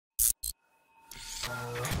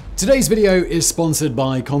Today's video is sponsored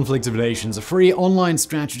by Conflict of Nations, a free online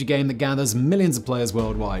strategy game that gathers millions of players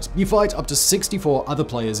worldwide. You fight up to 64 other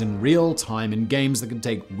players in real time in games that can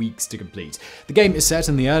take weeks to complete. The game is set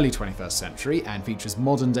in the early 21st century and features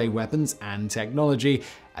modern day weapons and technology,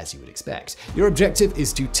 as you would expect. Your objective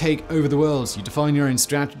is to take over the world. You define your own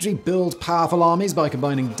strategy, build powerful armies by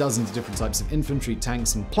combining dozens of different types of infantry,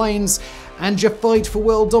 tanks, and planes, and you fight for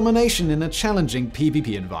world domination in a challenging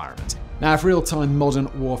PvP environment. Now, if real-time modern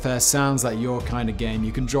warfare sounds like your kind of game,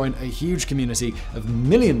 you can join a huge community of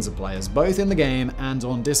millions of players, both in the game and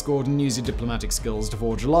on Discord, and use your diplomatic skills to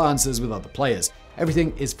forge alliances with other players.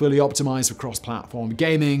 Everything is fully optimized for cross-platform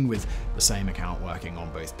gaming, with the same account working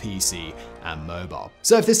on both PC and mobile.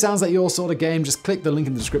 So if this sounds like your sort of game, just click the link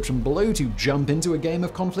in the description below to jump into a game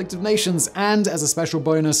of Conflict of Nations, and as a special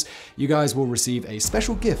bonus, you guys will receive a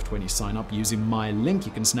special gift when you sign up using my link.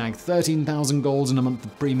 You can snag 13,000 gold and a month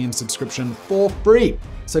of premium subscription for free.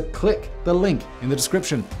 So click the link in the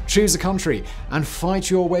description, choose a country, and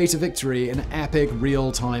fight your way to victory in epic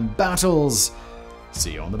real-time battles.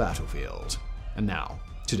 See you on the battlefield. And now,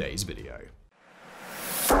 today's video.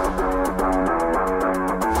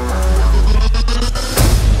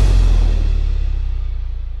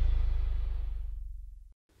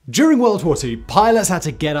 During World War II, pilots had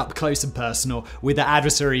to get up close and personal with their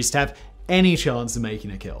adversaries to have any chance of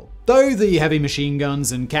making a kill. Though the heavy machine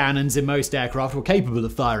guns and cannons in most aircraft were capable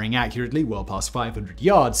of firing accurately well past 500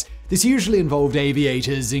 yards, this usually involved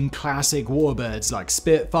aviators in classic warbirds like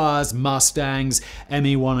Spitfires, Mustangs,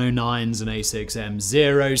 Me-109s, and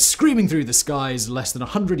A6M-0s screaming through the skies less than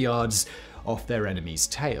 100 yards off their enemies'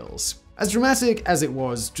 tails. As dramatic as it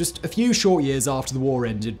was, just a few short years after the war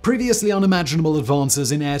ended, previously unimaginable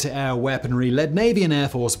advances in air-to-air weaponry led Navy and Air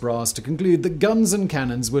Force brass to conclude that guns and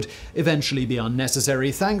cannons would eventually be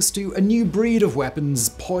unnecessary thanks to a new breed of weapons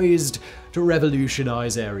poised to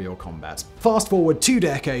revolutionize aerial combat. Fast forward 2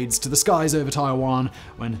 decades to the skies over Taiwan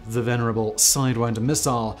when the venerable Sidewinder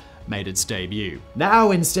missile made its debut.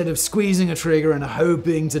 Now, instead of squeezing a trigger and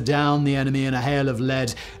hoping to down the enemy in a hail of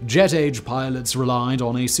lead, jet-age pilots relied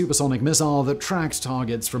on a supersonic missile that tracked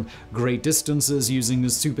targets from great distances using a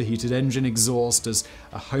superheated engine exhaust as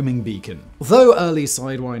a homing beacon. Though early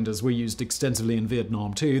Sidewinders were used extensively in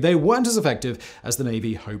Vietnam too, they weren't as effective as the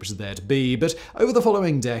Navy hoped they'd be, but over the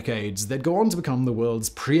following decades, they'd go on to become the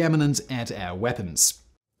world's preeminent air-to-air weapons.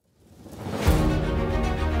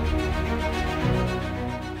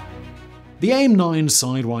 The AIM-9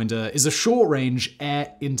 Sidewinder is a short-range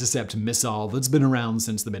air intercept missile that's been around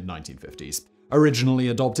since the mid-1950s. Originally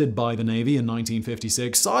adopted by the Navy in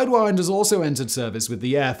 1956, Sidewinders also entered service with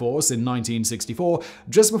the Air Force in 1964,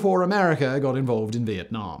 just before America got involved in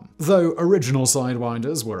Vietnam. Though original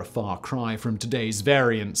Sidewinders were a far cry from today's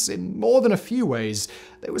variants, in more than a few ways,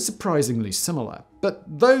 they were surprisingly similar. But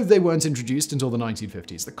though they weren't introduced until the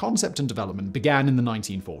 1950s, the concept and development began in the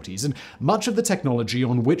 1940s, and much of the technology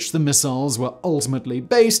on which the missiles were ultimately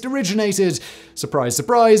based originated, surprise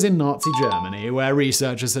surprise, in Nazi Germany, where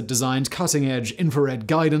researchers had designed cutting-edge infrared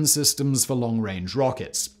guidance systems for long-range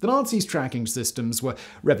rockets. The Nazis' tracking systems were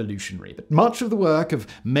revolutionary, but much of the work of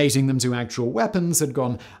mating them to actual weapons had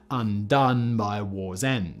gone undone by war's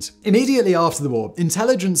end. Immediately after the war,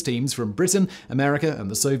 intelligence teams from Britain, America,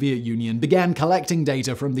 and the Soviet Union began collecting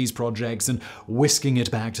data from these projects and whisking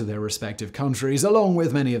it back to their respective countries, along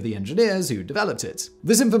with many of the engineers who developed it.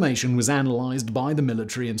 This information was analyzed by the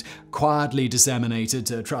military and quietly disseminated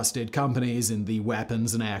to trusted companies in the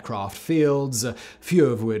weapons and aircraft fields, a few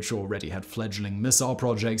of which already had fledgling missile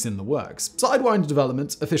projects in the works. Sidewinder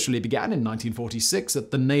development officially began in 1946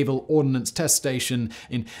 at the Naval Ordnance Test Station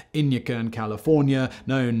in Inyokern, California,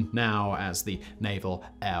 known now as the Naval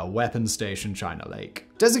Air Weapons Station, China Lake.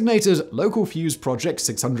 Designated Local Fuse Project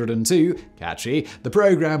 602, catchy, the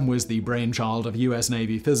program was the brainchild of US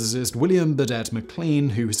Navy physicist William Burdett McLean,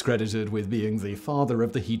 who is credited with being the father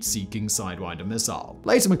of the heat-seeking Sidewinder missile.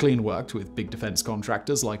 Later, McLean worked with big defense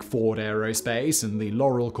contractors like Ford Aerospace and the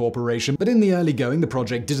Laurel Corporation, but in the early going, the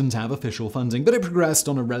project didn't have official funding, but it progressed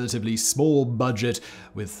on a relatively small budget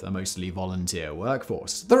with a mostly volunteer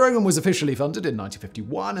workforce. The program was officially funded in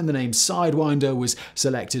 1951, and the name Sidewinder was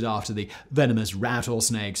selected after the venomous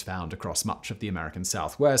rattlesnake snakes found across much of the American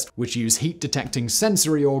Southwest, which use heat-detecting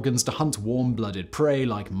sensory organs to hunt warm-blooded prey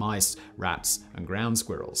like mice, rats, and ground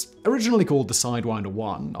squirrels. Originally called the Sidewinder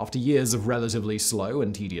 1, after years of relatively slow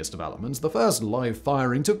and tedious development, the first live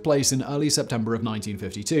firing took place in early September of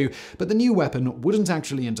 1952, but the new weapon wouldn't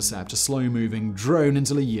actually intercept a slow-moving drone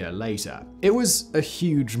until a year later. It was a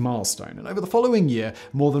huge milestone, and over the following year,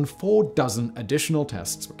 more than 4 dozen additional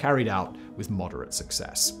tests were carried out with moderate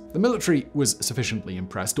success. The military was sufficiently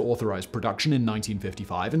impressed to authorize production in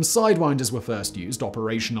 1955, and Sidewinders were first used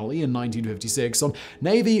operationally in 1956 on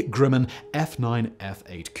Navy Grumman F-9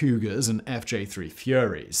 F-8 Cougars and FJ-3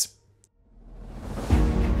 Furies.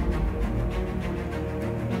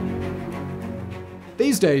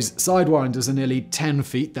 These days, Sidewinders are nearly 10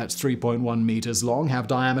 feet, that's 3.1 meters long, have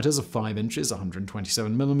diameters of 5 inches,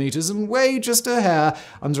 127 millimeters, and weigh just a hair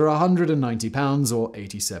under 190 pounds or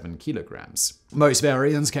 87 kilograms. Most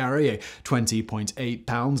variants carry a 20.8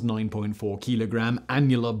 pound, 9.4 kilogram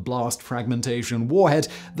annular blast fragmentation warhead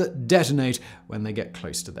that detonate when they get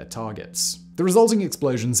close to their targets. The resulting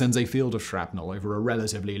explosion sends a field of shrapnel over a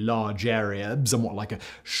relatively large area, somewhat like a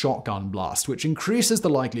shotgun blast, which increases the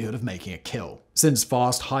likelihood of making a kill. Since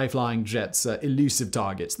fast, high-flying jets are elusive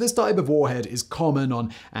targets, this type of warhead is common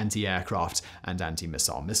on anti-aircraft and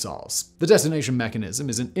anti-missile missiles. The detonation mechanism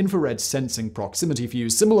is an infrared sensing proximity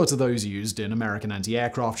fuse similar to those used in American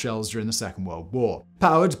anti-aircraft shells during the Second World War.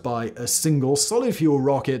 Powered by a single solid-fuel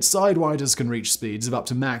rocket, Sidewinders can reach speeds of up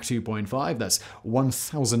to Mach 2.5, that's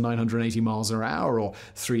 1,980 miles per hour or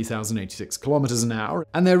 3,086 kilometers an hour,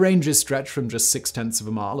 and their ranges stretch from just 0.6 of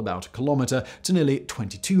a mile, about a kilometer, to nearly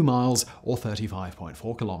 22 miles or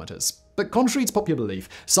 35.4 kilometers. But contrary to popular belief,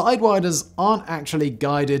 Sidewinders aren't actually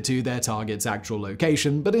guided to their target's actual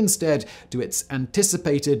location, but instead to its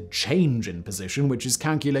anticipated change in position, which is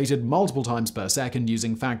calculated multiple times per second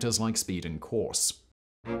using factors like speed and course.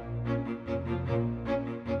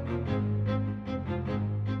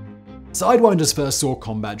 Sidewinders first saw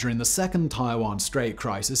combat during the Second Taiwan Strait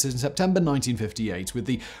Crisis in September 1958 with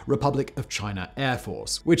the Republic of China Air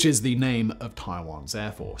Force, which is the name of Taiwan's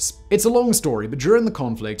Air Force. It's a long story, but during the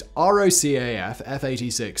conflict, ROCAF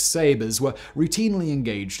F-86 Sabres were routinely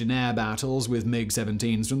engaged in air battles with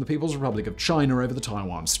MiG-17s from the People's Republic of China over the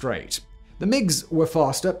Taiwan Strait. The MiGs were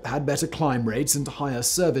faster, had better climb rates, and higher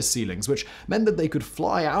service ceilings, which meant that they could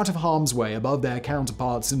fly out of harm's way above their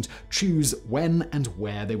counterparts and choose when and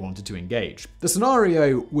where they wanted to engage. The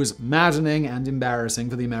scenario was maddening and embarrassing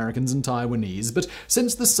for the Americans and Taiwanese, but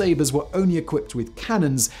since the Sabres were only equipped with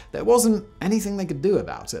cannons, there wasn't anything they could do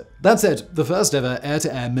about it. That said, the first ever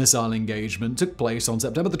air-to-air missile engagement took place on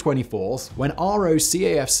September the 24th, when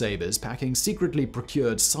ROCAF Sabres, packing secretly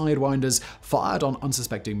procured Sidewinders, fired on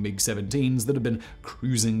unsuspecting MiG-17s that had been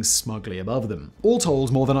cruising smugly above them. All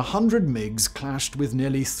told, more than 100 MiGs clashed with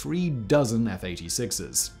nearly 3 dozen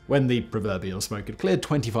F-86s. When the proverbial smoke had cleared,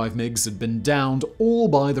 25 MiGs had been downed, all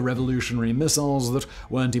by the revolutionary missiles that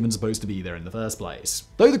weren't even supposed to be there in the first place.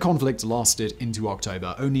 Though the conflict lasted into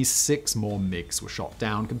October, only 6 more MiGs were shot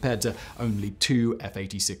down compared to only 2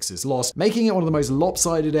 F-86s lost, making it one of the most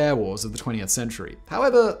lopsided air wars of the 20th century.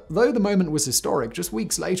 However, though the moment was historic, just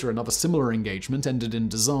weeks later another similar engagement ended in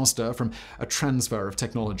disaster from a transfer of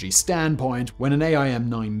technology standpoint when an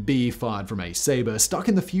AIM-9B fired from a Sabre stuck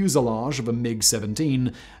in the fuselage of a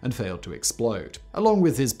MiG-17 and failed to explode. Along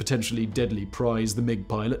with his potentially deadly prize, the MiG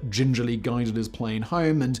pilot gingerly guided his plane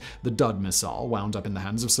home, and the dud missile wound up in the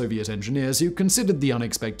hands of Soviet engineers who considered the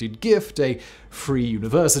unexpected gift a free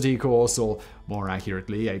university course, or more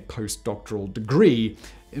accurately, a postdoctoral degree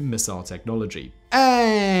in missile technology.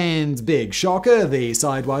 And big shocker, the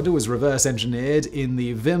Sidewinder was reverse engineered in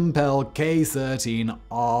the Vympel K-13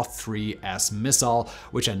 R3S missile,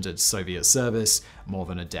 which entered Soviet service more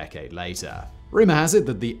than a decade later. Rumor has it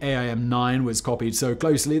that the AIM-9 was copied so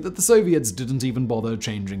closely that the Soviets didn't even bother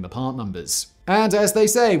changing the part numbers. And as they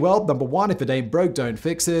say, well, number 1, if it ain't broke, don't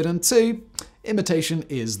fix it, and 2, imitation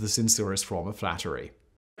is the sincerest form of flattery.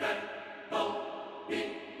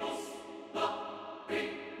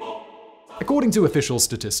 According to official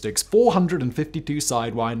statistics, 452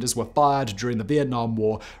 Sidewinders were fired during the Vietnam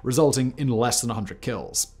War, resulting in less than 100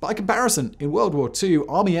 kills. By comparison, in World War II,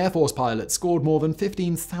 Army Air Force pilots scored more than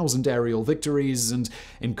 15,000 aerial victories, and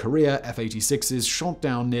in Korea, F-86s shot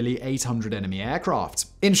down nearly 800 enemy aircraft.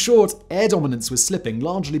 In short, air dominance was slipping,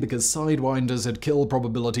 largely because Sidewinders had kill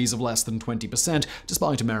probabilities of less than 20%,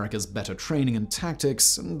 despite America's better training and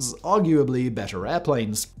tactics, and arguably better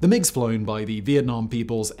airplanes. The MiGs flown by the Vietnam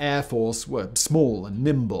People's Air Force were small and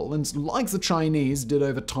nimble, and like the Chinese did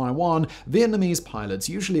over Taiwan, Vietnamese pilots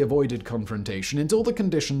usually avoided confrontation until the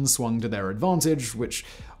conditions swung to their advantage, which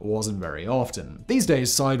wasn't very often. These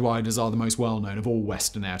days, Sidewinders are the most well-known of all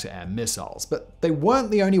Western air-to-air missiles, but they weren't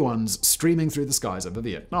the only ones streaming through the skies over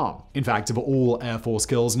Vietnam. In fact, of all Air Force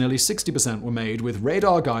kills, nearly 60% were made with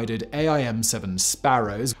radar-guided AIM-7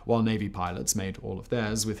 Sparrows, while Navy pilots made all of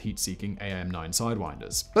theirs with heat-seeking AIM-9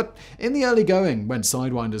 Sidewinders. But in the early going, when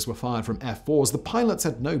Sidewinders were fired from F-4s, the pilots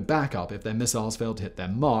had no backup if their missiles failed to hit their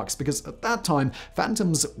marks, because at that time,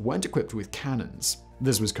 Phantoms weren't equipped with cannons.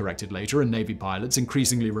 This was corrected later, and Navy pilots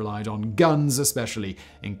increasingly relied on guns, especially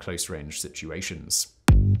in close-range situations.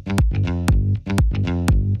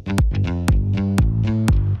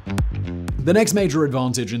 The next major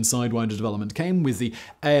advantage in Sidewinder development came with the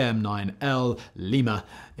AIM-9L Lima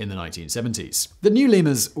in the 1970s. The new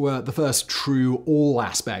Limas were the first true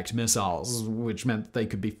all-aspect missiles, which meant they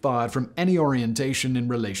could be fired from any orientation in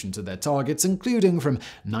relation to their targets, including from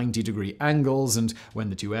 90-degree angles and when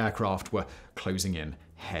the two aircraft were closing in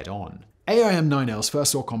head-on. AIM-9Ls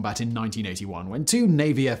first saw combat in 1981 when two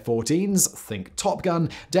Navy F-14s, think Top Gun,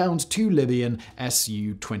 downed two Libyan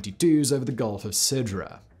Su-22s over the Gulf of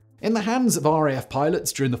Sidra. In the hands of RAF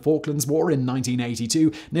pilots during the Falklands War in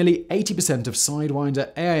 1982, nearly 80% of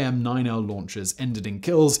Sidewinder AIM-9L launches ended in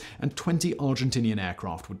kills, and 20 Argentinian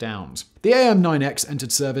aircraft were downed. The AIM-9X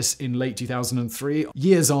entered service in late 2003,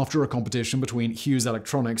 years after a competition between Hughes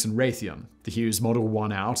Electronics and Raytheon. The Hughes model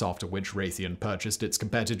won out, after which Raytheon purchased its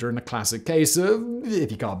competitor in a classic case of,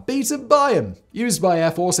 if you can't beat it, buy 'em. Used by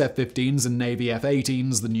Air Force F-15s and Navy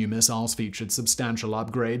F-18s, the new missiles featured substantial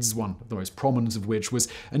upgrades, one of the most prominent of which was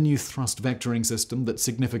a new thrust vectoring system that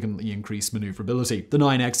significantly increased maneuverability. The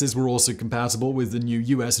 9Xs were also compatible with the new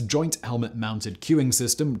US Joint Helmet-Mounted Cueing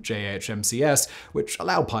System, JHMCS, which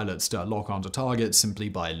allowed pilots to lock onto targets simply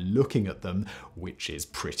by looking at them, which is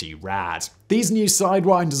pretty rad. These new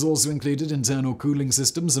Sidewinders also included internal cooling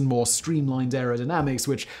systems and more streamlined aerodynamics,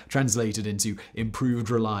 which translated into improved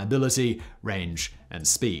reliability, range, and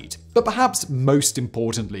speed. But perhaps most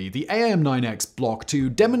importantly, the AIM-9X Block II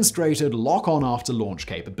demonstrated lock-on after launch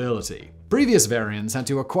capability. Previous variants had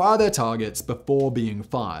to acquire their targets before being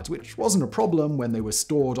fired, which wasn't a problem when they were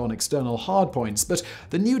stored on external hardpoints, but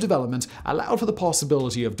the new development allowed for the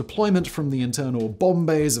possibility of deployment from the internal bomb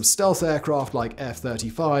bays of stealth aircraft like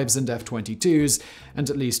F-35s and F-22s, and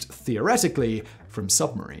at least theoretically, from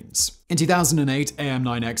submarines. In 2008,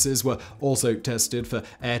 AIM-9Xs were also tested for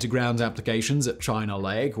air-to-ground applications at China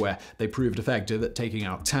Lake, where they proved effective at taking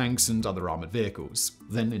out tanks and other armored vehicles.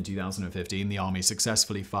 Then in 2015, the Army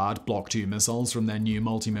successfully fired Block II missiles from their new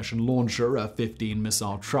multi-mission launcher, a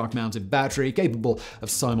 15-missile truck-mounted battery capable of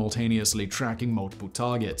simultaneously tracking multiple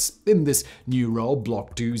targets. In this new role,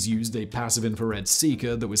 Block IIs used a passive infrared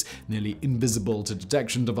seeker that was nearly invisible to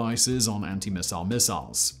detection devices on anti-missile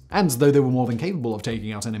missiles. And though they were more than capable of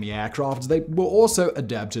taking out enemy aircraft, they were also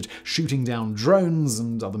adept at shooting down drones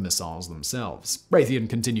and other missiles themselves. Raytheon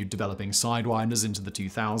continued developing Sidewinders into the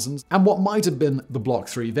 2000s, and what might have been the Block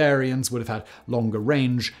III variants would have had longer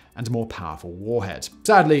range and a more powerful warhead.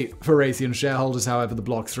 Sadly, for Raytheon shareholders, however, the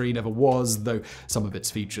Block III never was, though some of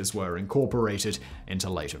its features were incorporated into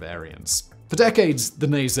later variants. For decades, the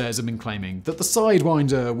naysayers have been claiming that the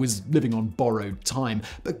Sidewinder was living on borrowed time,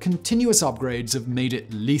 but continuous upgrades have made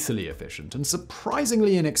it lethally efficient and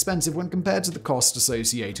surprisingly inexpensive when compared to the cost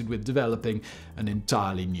associated with developing an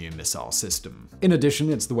entirely new missile system. In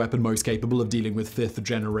addition, it's the weapon most capable of dealing with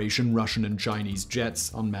fifth-generation Russian and Chinese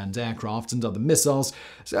jets, unmanned aircraft, and other missiles,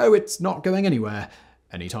 so it's not going anywhere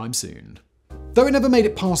anytime soon. Though it never made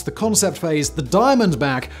it past the concept phase, the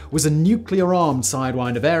Diamondback was a nuclear-armed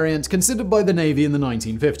Sidewinder variant considered by the Navy in the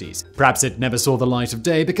 1950s. Perhaps it never saw the light of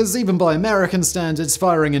day because even by American standards,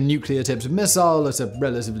 firing a nuclear-tipped missile at a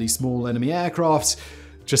relatively small enemy aircraft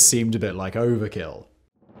just seemed a bit like overkill.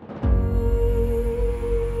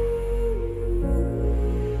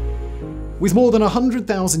 With more than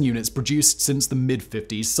 100,000 units produced since the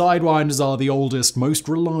mid-50s, Sidewinders are the oldest, most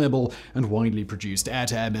reliable, and widely produced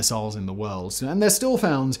air-to-air missiles in the world, and they're still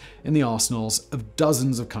found in the arsenals of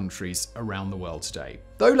dozens of countries around the world today.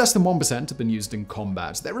 Though less than 1% have been used in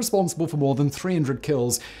combat, they're responsible for more than 300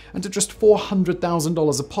 kills, and at just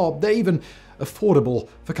 $400,000 a pop, they're even affordable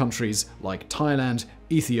for countries like Thailand,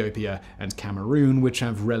 Ethiopia, and Cameroon, which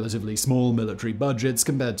have relatively small military budgets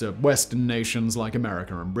compared to Western nations like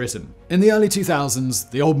America and Britain. In the early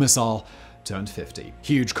 2000s, the old missile turned 50.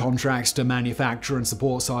 Huge contracts to manufacture and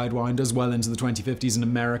support Sidewinders well into the 2050s in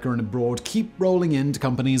America and abroad keep rolling in to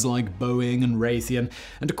companies like Boeing and Raytheon,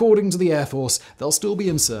 and according to the Air Force, they'll still be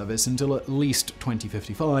in service until at least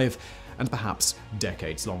 2055, and perhaps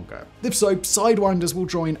decades longer. If so, Sidewinders will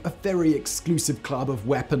join a very exclusive club of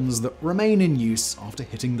weapons that remain in use after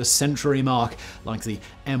hitting the century mark, like the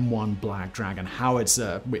M1 Black Dragon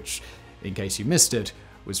howitzer, which, in case you missed it,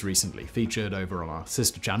 was recently featured over on our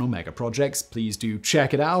sister channel, Mega Projects. Please do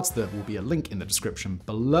check it out. There will be a link in the description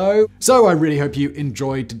below. So I really hope you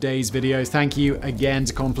enjoyed today's video. Thank you again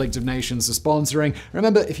to Conflict of Nations for sponsoring.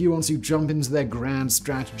 Remember, if you want to jump into their grand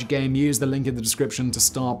strategy game, use the link in the description to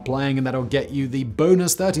start playing, and that'll get you the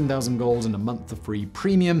bonus 13,000 gold and a month of free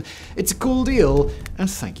premium. It's a cool deal, and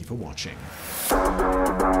thank you for watching.